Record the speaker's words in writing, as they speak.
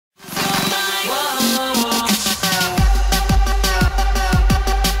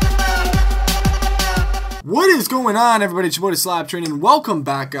going on, everybody? It's your boy the SLAP Train, and welcome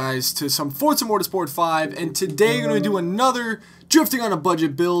back, guys, to some Forza Motorsport 5. And today we're going to do another drifting on a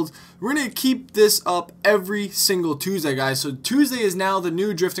budget build. We're going to keep this up every single Tuesday, guys. So Tuesday is now the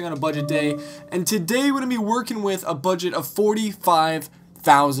new drifting on a budget day, and today we're going to be working with a budget of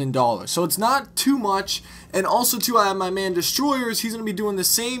 $45,000. So it's not too much. And also, too, I have my man Destroyers. He's going to be doing the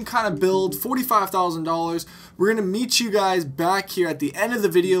same kind of build, $45,000. We're going to meet you guys back here at the end of the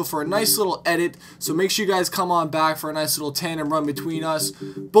video for a nice little edit. So make sure you guys come on back for a nice little tandem run between us,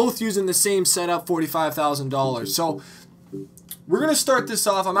 both using the same setup, $45,000. So we're going to start this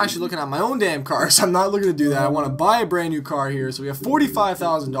off. I'm actually looking at my own damn car, so I'm not looking to do that. I want to buy a brand new car here. So we have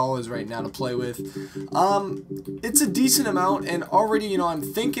 $45,000 right now to play with. It's a decent amount, and already, you know, I'm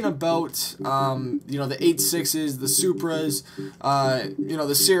thinking about, you know, the 8.6s, the Supras, you know,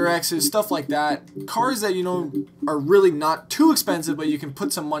 the CRXs, stuff like that. Cars that, you know, are really not too expensive, but you can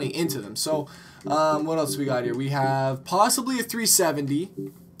put some money into them. So, what else we got here? We have possibly a 370.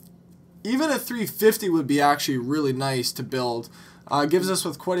 Even a 350 would be actually really nice to build. Gives us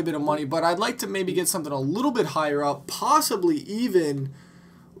with quite a bit of money, but I'd like to maybe get something a little bit higher up, possibly even,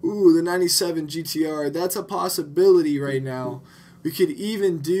 ooh, the 97 GTR. That's a possibility right now. We could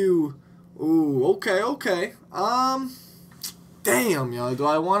even do, ooh, okay. Damn, yo, do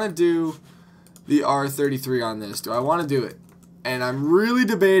I want to do the R33 on this? Do I want to do it? And I'm really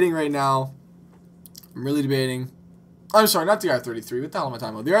debating right now. I'm sorry, not the R33. What the hell am I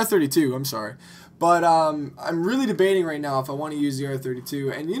talking about? The R32, I'm sorry. But I'm really debating right now if I want to use the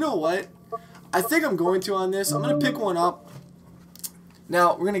R32. And you know what? I think I'm going to on this. I'm going to pick one up.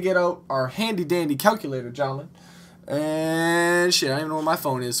 Now, we're going to get out our handy-dandy calculator, gentlemen. And shit, I don't even know where my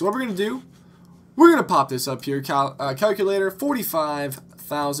phone is. So what we're going to do, we're going to pop this up here. Calculator,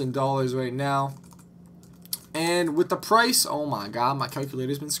 $45,000 right now. And with the price, oh my god, my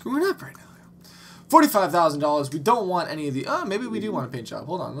calculator's been screwing up right now. $45,000. We don't want any of the. Maybe we do want a paint job.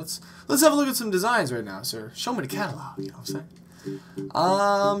 Hold on. Let's have a look at some designs right now, sir. Show me the catalog. You know what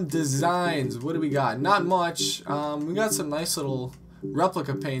I'm saying? Designs. What do we got? Not much. We got some nice little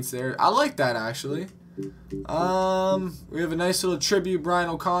replica paints there. I like that actually. We have a nice little tribute, Brian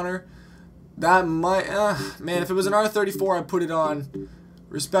O'Connor. That might. Man, if it was an R34, I'd put it on.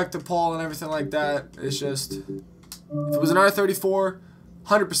 Respect to Paul and everything like that. It's just, if it was an R34.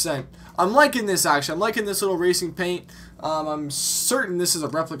 100%. I'm liking this actually. I'm liking this little racing paint. I'm certain this is a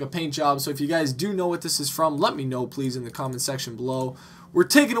replica paint job. So if you guys do know what this is from, let me know please in the comment section below. We're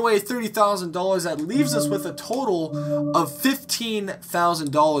taking away $30,000. That leaves us with a total of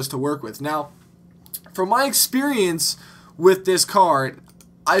 $15,000 to work with. Now, from my experience with this car,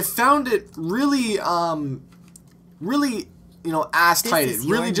 I found it really, you know, ass tight. It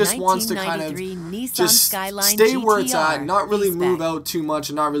really just wants to kind of just stay where it's at, not really move out too much,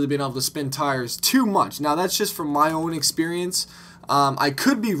 and not really being able to spin tires too much. Now, that's just from my own experience. I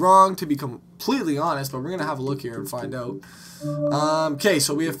could be wrong, to be completely honest, but we're going to have a look here and find out. Okay,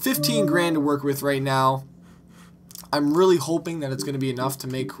 so we have 15 grand to work with right now. I'm really hoping that it's going to be enough to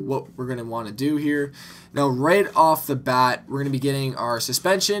make what we're going to want to do here. Now, right off the bat, we're going to be getting our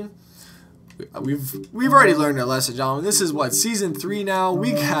suspension. We've already learned our lesson, gentlemen. This is what, season 3 now.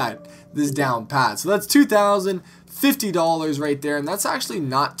 We got this down pat. So that's $2,050 right there, and that's actually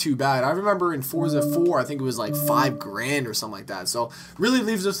not too bad. I remember in Forza 4, I think it was like $5 grand or something like that. So really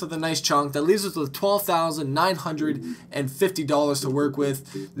leaves us with a nice chunk. That leaves us with $12,950 to work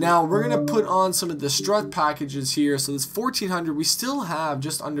with. Now we're gonna put on some of the strut packages here. So this $1,400. We still have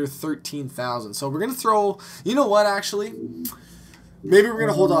just under $13,000. So we're gonna throw. You know what? Actually. Maybe we're going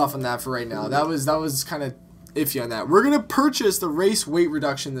to hold off on that for right now. That was kind of iffy on that. We're going to purchase the race weight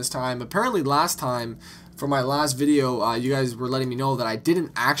reduction this time. Apparently last time, for my last video, you guys were letting me know that I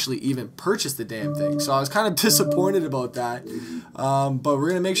didn't actually even purchase the damn thing. So I was kind of disappointed about that. But we're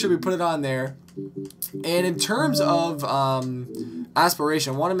going to make sure we put it on there. And in terms of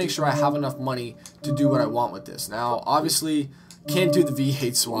aspiration, I want to make sure I have enough money to do what I want with this. Now, obviously, can't do the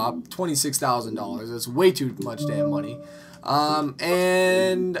V8 swap. $26,000. That's way too much damn money.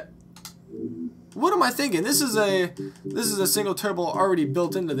 And what am I thinking? This is a single turbo already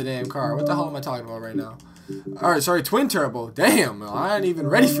built into the damn car. What the hell am I talking about right now? Alright, sorry, twin turbo. Damn, I ain't even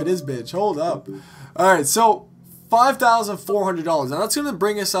ready for this bitch. Hold up. Alright, so $5,400. Now that's gonna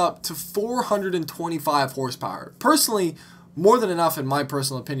bring us up to 425 horsepower. Personally, more than enough in my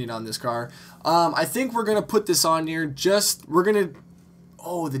personal opinion on this car. I think we're gonna put this on here.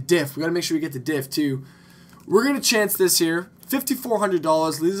 Oh, the diff. We gotta make sure we get the diff too. We're going to chance this here.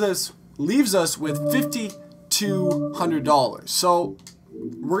 $5,400 leaves us with $5,200. So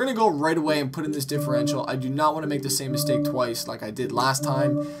we're going to go right away and put in this differential. I do not want to make the same mistake twice like I did last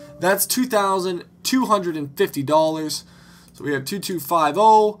time. That's $2,250. So we have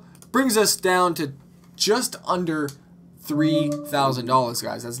 2250. Brings us down to just under $3,000,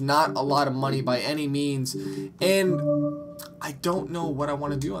 guys. That's not a lot of money by any means. And I don't know what I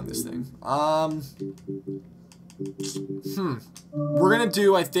want to do on this thing. We're going to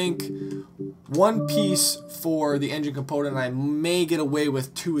do, I think, one piece for the engine component. I may get away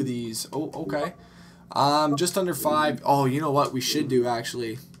with 2 of these. Oh, okay. Just under 5. Oh, you know what we should do,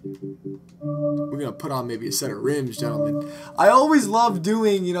 actually? We're going to put on maybe a set of rims, gentlemen. I always love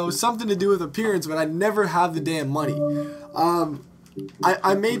doing, you know, something to do with appearance, but I never have the damn money.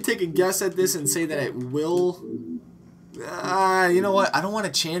 I may take a guess at this and say that it will. You know what? I don't want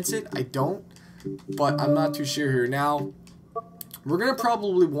to chance it. I don't. But I'm not too sure here. Now, we're going to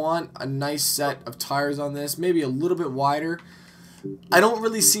probably want a nice set of tires on this. Maybe a little bit wider. I don't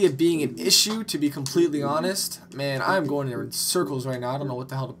really see it being an issue, to be completely honest. Man, I'm going in circles right now. I don't know what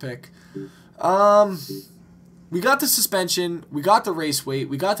the hell to pick. We got the suspension. We got the race weight.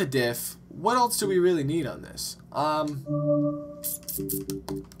 We got the diff. What else do we really need on this? I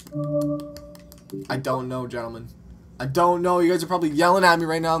don't know, gentlemen. I don't know. You guys are probably yelling at me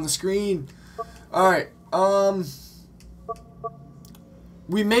right now on the screen. Alright,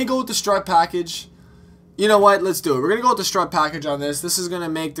 we may go with the strut package. You know what? Let's do it. We're going to go with the strut package on this. This is going to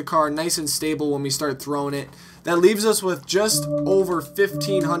make the car nice and stable when we start throwing it. That leaves us with just over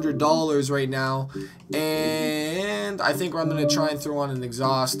 $1,500 right now. And I think I'm going to try and throw on an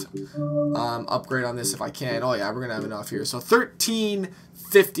exhaust upgrade on this if I can. Oh, yeah, we're going to have enough here. So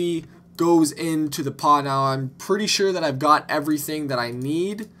 $1,350 goes into the pot now. I'm pretty sure that I've got everything that I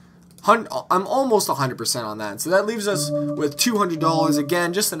need. I'm almost 100% on that. So that leaves us with $200.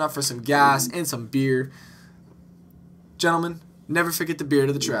 Again, just enough for some gas and some beer. Gentlemen, never forget the beer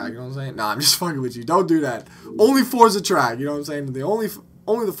to the track. You know what I'm saying? Nah, I'm just fucking with you. Don't do that. Only Forza track. You know what I'm saying?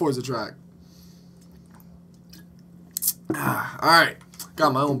 Only the Forza track. Alright.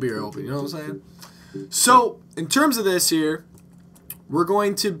 Got my own beer open. You know what I'm saying? So, in terms of this here, we're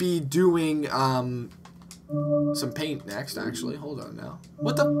going to be doing some paint next, actually. Hold on now.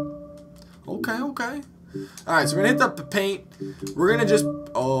 What the... Okay. Alright, so we're going to hit the paint. We're going to just...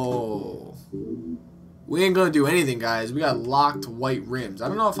 Oh. We ain't going to do anything, guys. We got locked white rims. I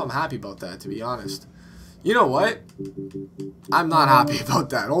don't know if I'm happy about that, to be honest. You know what? I'm not happy about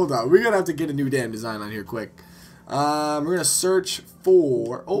that. Hold on. We're going to have to get a new damn design on here quick. We're going to search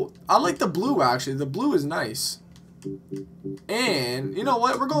for... Oh, I like the blue, actually. The blue is nice. And, you know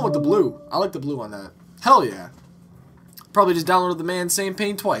what? We're going with the blue. I like the blue on that. Hell yeah. Probably just downloaded the man's same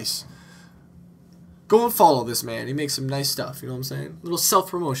paint twice. Go and follow this man. He makes some nice stuff. You know what I'm saying? Little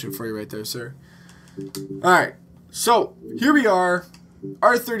self-promotion for you right there, sir. Alright. So, here we are.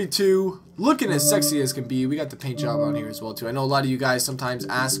 R32. Looking as sexy as can be. We got the paint job on here as well, too. I know a lot of you guys sometimes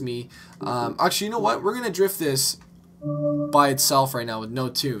ask me. Actually, you know what? We're going to drift this by itself right now with no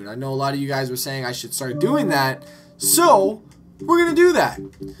tune. I know a lot of you guys were saying I should start doing that. So... we're going to do that.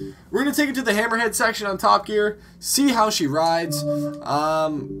 We're going to take it to the Hammerhead section on Top Gear, see how she rides.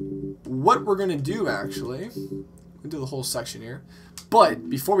 What we're going to do, actually, we'll do the whole section here. But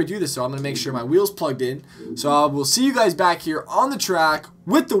before we do this, though, I'm going to make sure my wheel's plugged in. So we'll see you guys back here on the track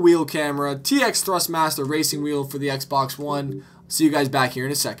with the wheel camera, TX Thrustmaster racing wheel for the Xbox One. See you guys back here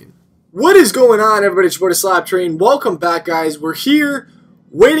in a second. What is going on, everybody? It's your boy, the SLAP Train. Welcome back, guys. We're here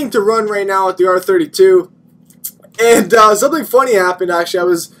waiting to run right now at the R32. And something funny happened, actually. I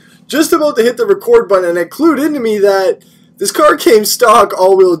was just about to hit the record button, and it clued into me that this car came stock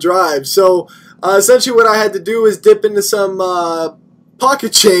all-wheel drive. So, essentially what I had to do was dip into some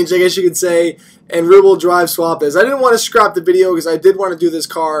pocket change, I guess you could say, and rear-wheel drive swap this. I didn't want to scrap the video because I did want to do this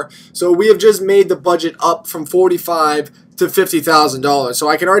car. So, we have just made the budget up from $45,000 to $50,000. So,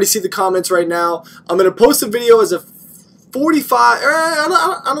 I can already see the comments right now. I'm going to post the video as a 45.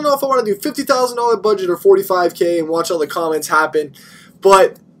 I don't know if I want to do $50,000 budget or 45K and watch all the comments happen,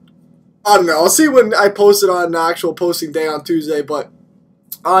 but I don't know. I'll see when I post it on the actual posting day on Tuesday. But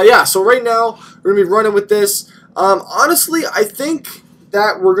yeah. So right now we're gonna be running with this. Honestly, I think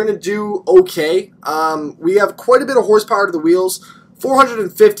that we're gonna do okay. We have quite a bit of horsepower to the wheels,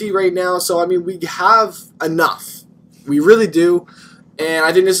 450 right now. So I mean, we have enough. We really do, and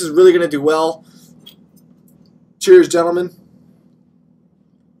I think this is really gonna do well. Cheers, gentlemen.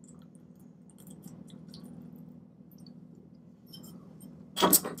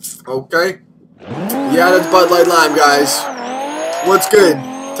 Okay. Yeah, that's Bud Light Lime, guys. What's good?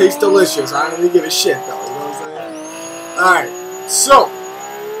 Tastes delicious. I don't really give a shit, though. You know what I'm saying? Alright. So.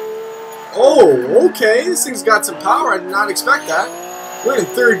 Oh, okay. This thing's got some power. I did not expect that. We're in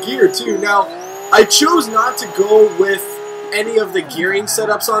third gear too. Now, I chose not to go with any of the gearing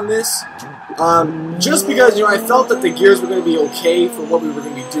setups on this, just because, you know, I felt that the gears were going to be okay for what we were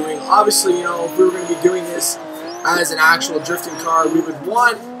going to be doing. Obviously, you know, if we were going to be doing this as an actual drifting car, we would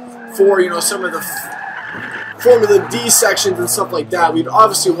want for, you know, some of the Formula D sections and stuff like that, we'd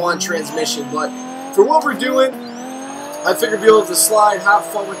obviously want transmission, but for what we're doing, I figured be able to slide, have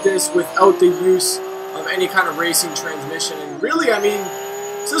fun with this without the use of any kind of racing transmission. And really, I mean,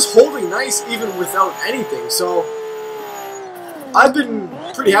 it's just holding nice even without anything. So I've been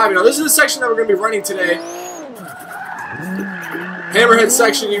pretty happy. Now, this is the section that we're going to be running today. Hammerhead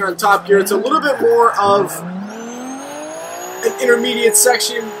section here on top gear. It's a little bit more of an intermediate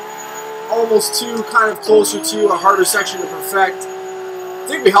section, almost to kind of closer to a harder section to perfect. I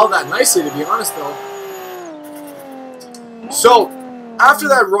think we held that nicely, to be honest, though. So, after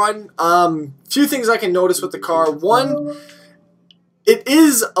that run, few things I can notice with the car. One, it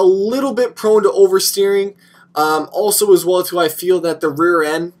is a little bit prone to oversteering. Also, as well, too, I feel that the rear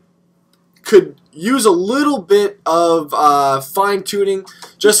end could use a little bit of fine-tuning,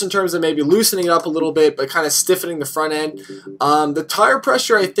 just in terms of maybe loosening it up a little bit, but kind of stiffening the front end. The tire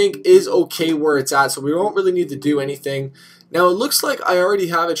pressure, I think, is okay where it's at, so we don't really need to do anything. Now, it looks like I already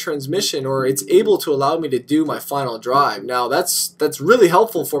have a transmission, or it's able to allow me to do my final drive. Now, that's really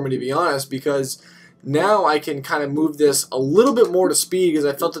helpful for me, to be honest, because now I can kind of move this a little bit more to speed, because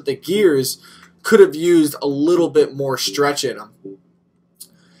I felt that the gears could have used a little bit more stretch in them.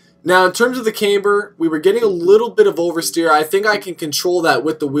 Now, in terms of the camber, we were getting a little bit of oversteer. I think I can control that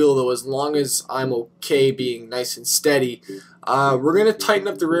with the wheel, though, as long as I'm okay being nice and steady. We're going to tighten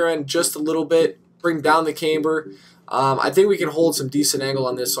up the rear end just a little bit, bring down the camber. I think we can hold some decent angle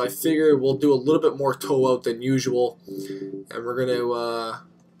on this, so I figure we'll do a little bit more toe out than usual. And we're going to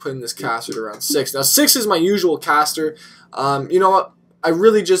put in this caster at around 6. Now, 6 is my usual caster. You know what? I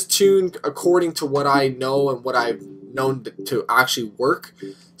really just tuned according to what I know and what I've known to actually work.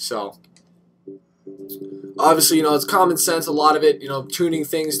 So, obviously, you know, it's common sense, a lot of it, you know, tuning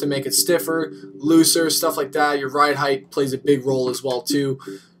things to make it stiffer, looser, stuff like that. Your ride height plays a big role as well, too.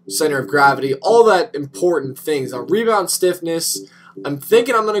 Center of gravity, all that important things. Now, rebound stiffness, I'm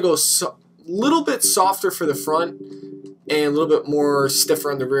thinking I'm going to go a little bit softer for the front and a little bit more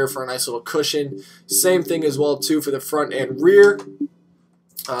stiffer on the rear for a nice little cushion. Same thing as well, too, for the front and rear.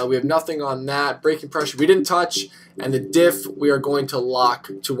 We have nothing on that. Braking pressure we didn't touch, and the diff we are going to lock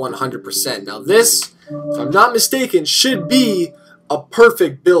to 100%. Now this, if I'm not mistaken, should be a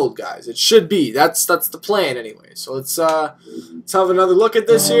perfect build, guys. It should be. That's the plan anyway. So let's have another look at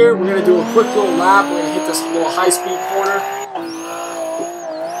this here. We're gonna do a quick little lap. We're gonna hit this little high-speed corner.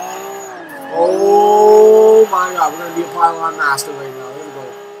 Oh my God, we're gonna be a pylon master right now. There we go.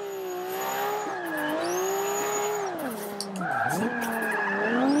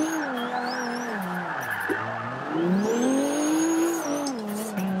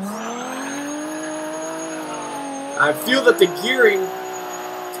 I feel that the gearing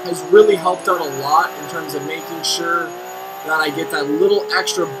has really helped out a lot in terms of making sure that I get that little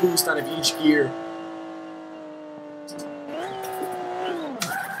extra boost out of each gear.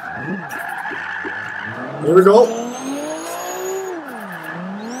 There we go.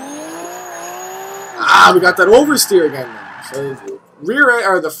 Ah, we got that oversteer again now. So rear end,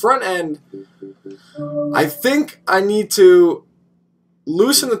 or the front end, I think I need to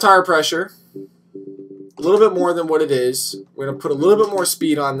loosen the tire pressure a little bit more than what it is. We're going to put a little bit more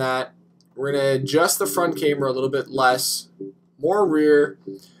speed on that. We're going to adjust the front camber a little bit less. More rear.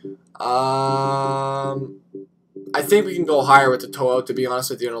 I think we can go higher with the toe out, to be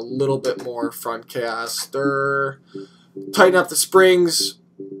honest with you, and a little bit more front caster. Tighten up the springs.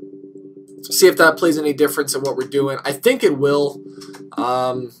 See if that plays any difference in what we're doing. I think it will.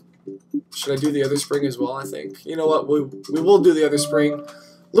 Should I do the other spring as well, I think? You know what? We will do the other spring.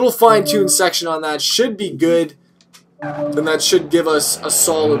 Little fine-tuned section on that should be good. Then that should give us a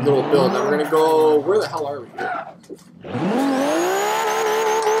solid little build. Now we're going to go... Where the hell are we here?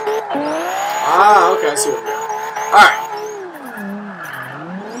 Ah, okay, I see what we're doing. Alright.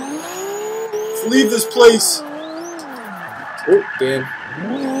 Let's leave this place. Oh, damn.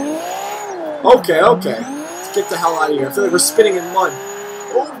 Okay, okay. Let's get the hell out of here. I feel like we're spinning in mud.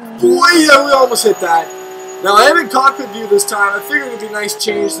 Oh, boy, yeah, we almost hit that. Now, I am in cockpit view this time. I figured it would be a nice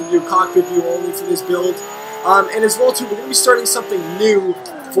change to do cockpit view only for this build. And as well, too, we're going to be starting something new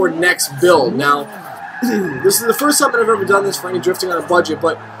for next build. Now, this is the first time I've ever done this for any drifting on a budget,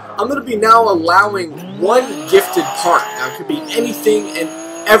 but I'm going to be now allowing one gifted part. Now, it could be anything and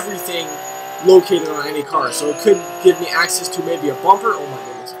everything located on any car. So it could give me access to maybe a bumper. Oh, my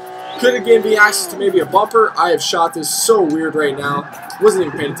goodness. Could again be access to maybe a bumper. I have shot this so weird right now. Wasn't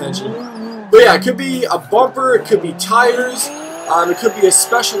even paying attention. But yeah, it could be a bumper. It could be tires. It could be a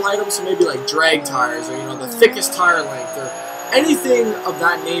special item, so maybe like drag tires, or the thickest tire length, or anything of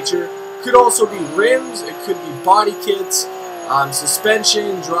that nature. Could also be rims. It could be body kits,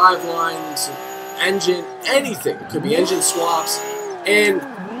 suspension, drive lines, engine, anything. It could be engine swaps, and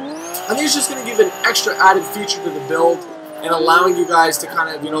I think it's just going to give an extra added feature to the build and allowing you guys to kind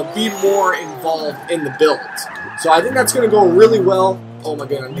of be more involved in the build. So I think that's going to go really well. Oh my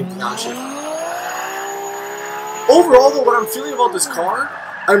god, I'm getting downshift. Overall, though, what I'm feeling about this car,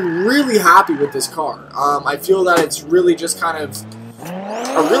 I'm really happy with this car. I feel that it's really just kind of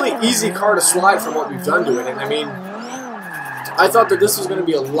a really easy car to slide from what we've done to it. And I mean, I thought that this was going to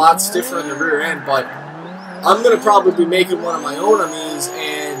be a lot stiffer in the rear end, but I'm going to probably be making one of my own on these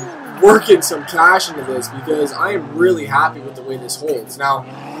and working some cash into this because I am really happy with the way this holds. Now,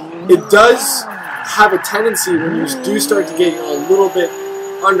 it does have a tendency when you do start to get a little bit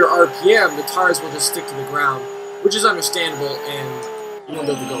under RPM, the tires will just stick to the ground, which is understandable, and you won't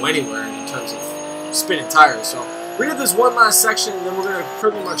be able to go anywhere in terms of spinning tires. So we're going to do this one last section, and then we're going to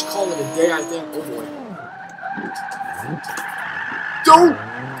pretty much call it a day, I think. Oh boy. Don't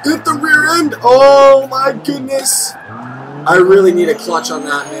hit the rear end! Oh my goodness! I really need a clutch on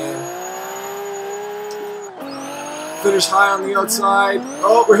that, man. Finish high on the outside.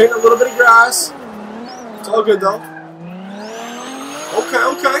 Oh, we're hitting a little bit of grass. It's all good though.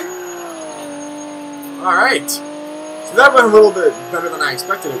 Okay. Alright. So that went a little bit better than I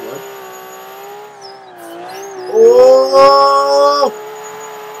expected it would. Oh!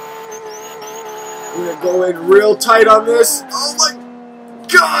 We're going to go in real tight on this. Oh my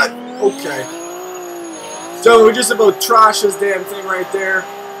god! Okay. So we just about trashed this damn thing right there.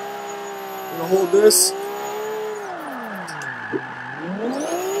 I'm going to hold this.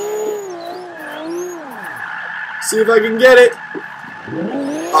 See if I can get it.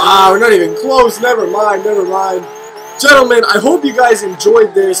 Ah, we're not even close. Never mind. Gentlemen, I hope you guys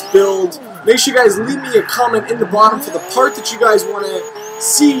enjoyed this build. Make sure you guys leave me a comment in the bottom for the part that you guys want to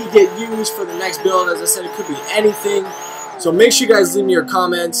see get used for the next build. As I said, it could be anything. So make sure you guys leave me your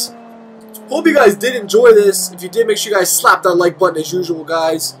comments. Hope you guys did enjoy this. If you did, make sure you guys slap that like button as usual,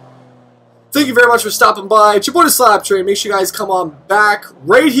 guys. Thank you very much for stopping by. It's your boy, the Slap Train. Make sure you guys come on back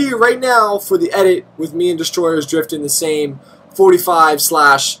right here, right now, for the edit with me and Destroyers drifting the same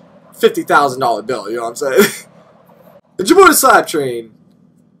 $45,000/$50,000 bill. You know what I'm saying? It's your boy, the Slap Train.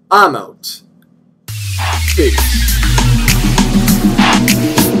 I'm out. Peace.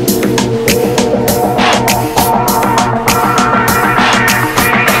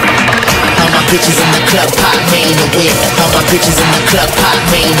 Bitches in the club, pop rain the whip. All my bitches in the club, pop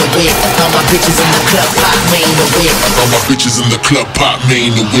rain the whip. All my bitches in the club, pop rain the whip. All my bitches in the club, pop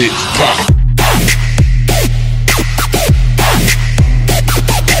rain the whip. Pop.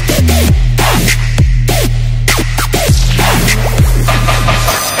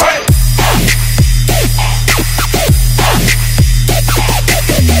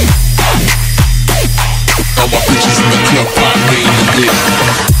 All my bitches in the club, pop rain the whip.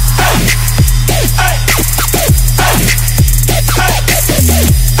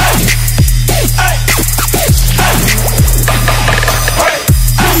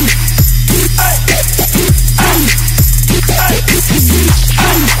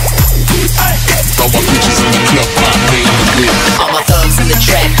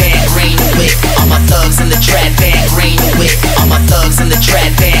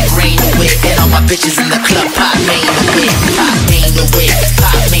 Bitches in the club, pop me in the whip, pop me in the whip.